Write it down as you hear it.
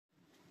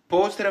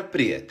Pozdrav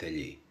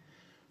prijatelji!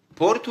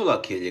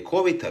 Portulak je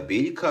ljekovita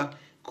biljka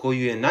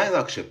koju je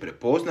najlakše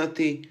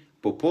prepoznati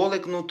po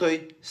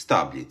polegnutoj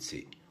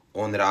stabljici.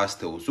 On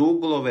raste uz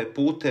uglove,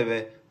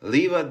 puteve,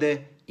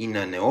 livade i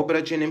na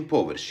neobrađenim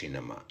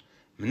površinama.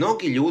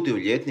 Mnogi ljudi u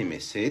ljetnim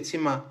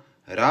mjesecima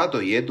rado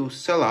jedu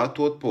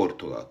salatu od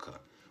portulaka.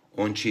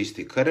 On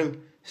čisti krv,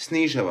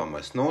 snižava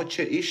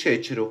masnoće i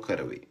šećer u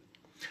krvi.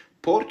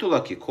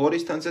 Portulak je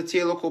koristan za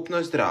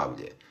cjelokupno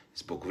zdravlje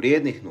zbog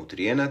vrijednih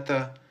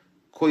nutrijenata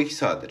kojih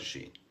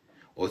sadrži.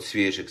 Od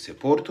svježeg se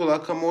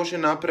portulaka može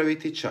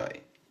napraviti čaj.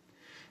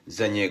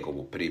 Za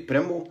njegovu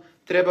pripremu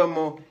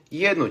trebamo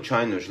 1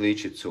 čajnu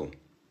žličicu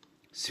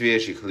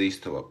svježih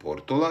listova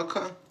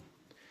portulaka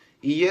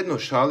i 1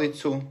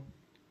 šalicu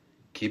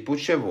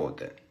kipuće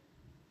vode.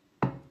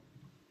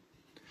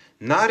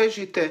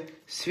 Narežite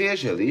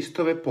svježe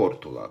listove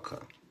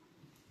portulaka.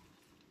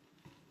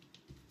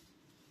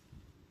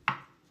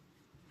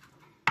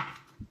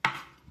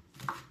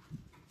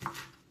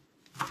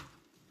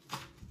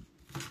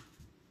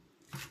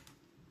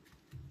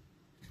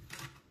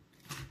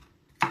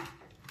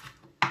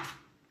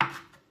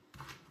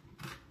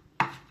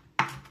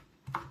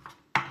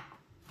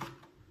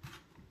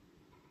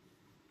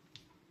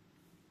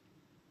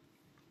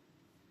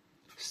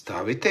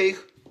 Stavite ih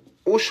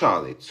u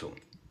šalicu.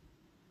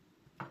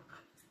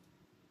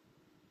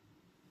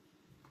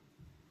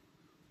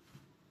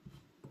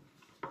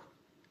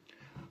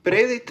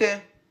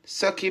 Prelijte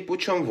sa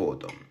kipućom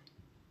vodom.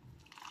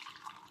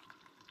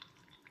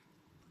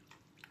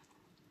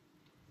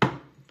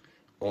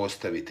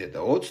 Ostavite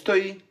da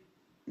odstoji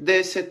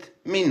 10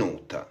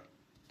 minuta.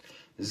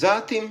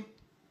 Zatim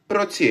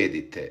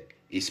procijedite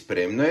i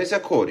spremno je za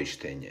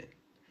korištenje.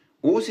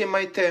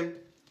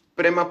 Uzimajte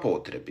prema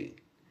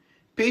potrebi.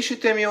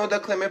 Pišite mi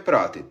odakle me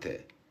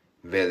pratite.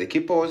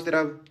 Veliki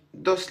pozdrav,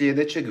 do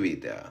sljedećeg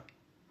videa.